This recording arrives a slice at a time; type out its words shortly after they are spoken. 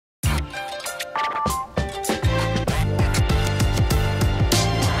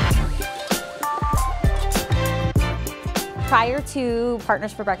Prior to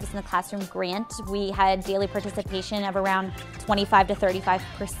Partners for Breakfast in the Classroom grant, we had daily participation of around 25 to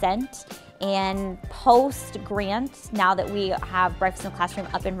 35%. And post-grant, now that we have Breakfast in the Classroom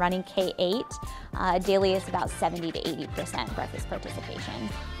up and running K-8, daily is about 70 to 80% breakfast participation.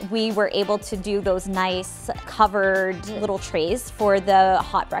 We were able to do those nice covered little trays for the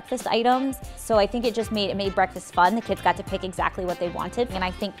hot breakfast items. So I think it made breakfast fun. The kids got to pick exactly what they wanted. And I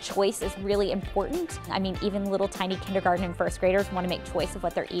think choice is really important. I mean, even little tiny kindergarten and first graders want to make choice of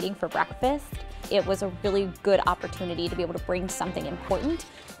what they're eating for breakfast. It was a really good opportunity to be able to bring something important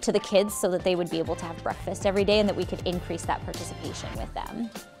to the kids so that they would be able to have breakfast every day and that we could increase that participation with them.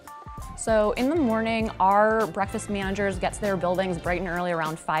 So in the morning, our breakfast managers get to their buildings bright and early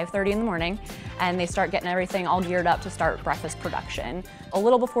around 5:30 in the morning, and they start getting everything all geared up to start breakfast production. A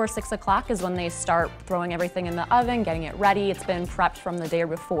little before 6 o'clock is when they start throwing everything in the oven, getting it ready. It's been prepped from the day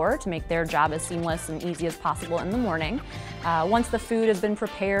before to make their job as seamless and easy as possible in the morning. Once the food has been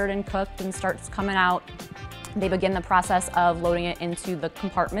prepared and cooked and starts coming out, they begin the process of loading it into the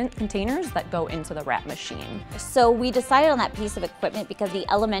compartment containers that go into the wrap machine. So we decided on that piece of equipment because the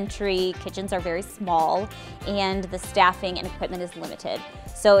elementary kitchens are very small and the staffing and equipment is limited.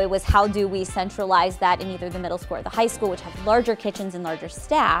 So it was, how do we centralize that in either the middle school or the high school, which have larger kitchens and larger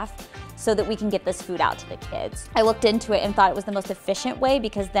staff, so that we can get this food out to the kids. I looked into it and thought it was the most efficient way,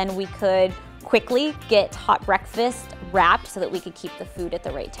 because then we could quickly get hot breakfast wrapped so that we could keep the food at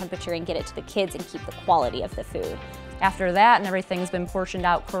the right temperature and get it to the kids and keep the quality of the food. After that, and everything's been portioned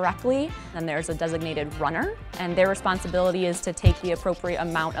out correctly, then there's a designated runner, and their responsibility is to take the appropriate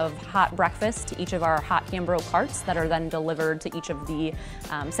amount of hot breakfast to each of our hot Cambro carts that are then delivered to each of the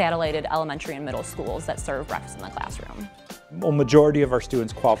satellited elementary and middle schools that serve breakfast in the classroom. A majority of our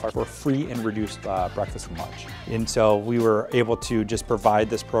students qualify for free and reduced breakfast and lunch. And so we were able to just provide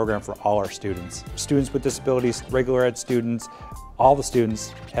this program for all our students. Students with disabilities, regular ed students, all the students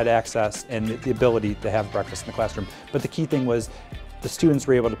had access and the ability to have breakfast in the classroom. But the key thing was the students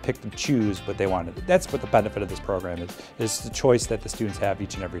were able to pick and choose what they wanted. That's what the benefit of this program is the choice that the students have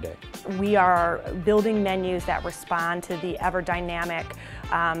each and every day. We are building menus that respond to the ever-dynamic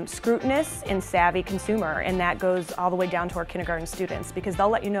scrutinous and savvy consumer, and that goes all the way down to our kindergarten students, because they'll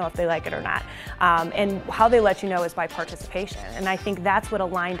let you know if they like it or not. And how they let you know is by participation. And I think that's what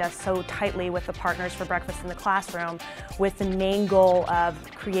aligned us so tightly with the Partners for Breakfast in the Classroom, with the main goal of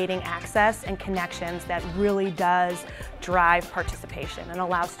creating access and connections that really does drive participation and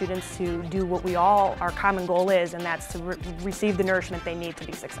allow students to do what our common goal is, and that's to receive the nourishment they need to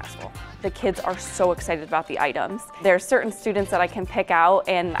be successful. The kids are so excited about the items. There are certain students that I can pick out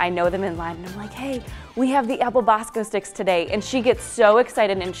and I know them in line and I'm like, hey, we have the apple Bosco sticks today, and she gets so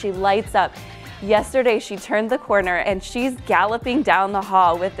excited and she lights up. Yesterday she turned the corner and she's galloping down the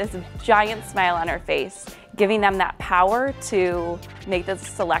hall with this giant smile on her face, giving them that power to make the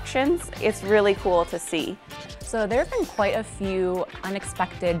selections. It's really cool to see. So there have been quite a few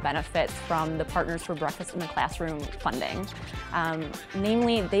unexpected benefits from the Partners for Breakfast in the Classroom funding.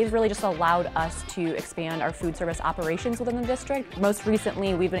 Namely, they've really just allowed us to expand our food service operations within the district. Most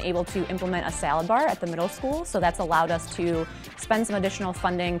recently, we've been able to implement a salad bar at the middle school, so that's allowed us to spend some additional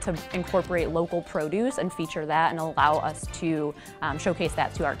funding to incorporate local produce and feature that and allow us to showcase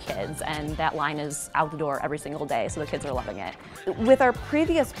that to our kids. And that line is out the door every single day, so the kids are loving it. With our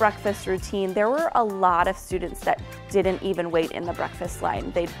previous breakfast routine, there were a lot of students that didn't even wait in the breakfast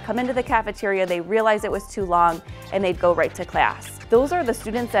line. They'd come into the cafeteria, they realized it was too long, and they'd go right to class. Those are the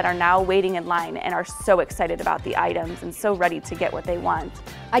students that are now waiting in line and are so excited about the items and so ready to get what they want.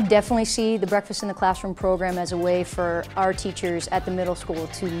 I definitely see the Breakfast in the Classroom program as a way for our teachers at the middle school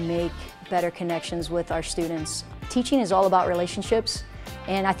to make better connections with our students. Teaching is all about relationships,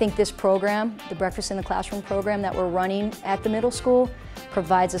 and I think this program, the Breakfast in the Classroom program that we're running at the middle school,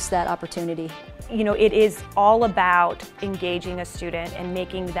 provides us that opportunity. You know, it is all about engaging a student and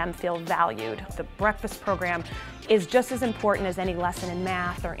making them feel valued. The breakfast program is just as important as any lesson in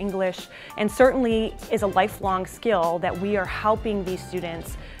math or English, and certainly is a lifelong skill that we are helping these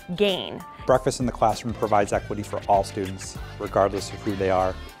students gain. Breakfast in the Classroom provides equity for all students, regardless of who they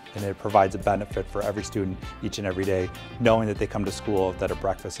are, and it provides a benefit for every student each and every day, knowing that they come to school, that a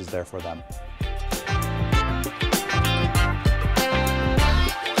breakfast is there for them.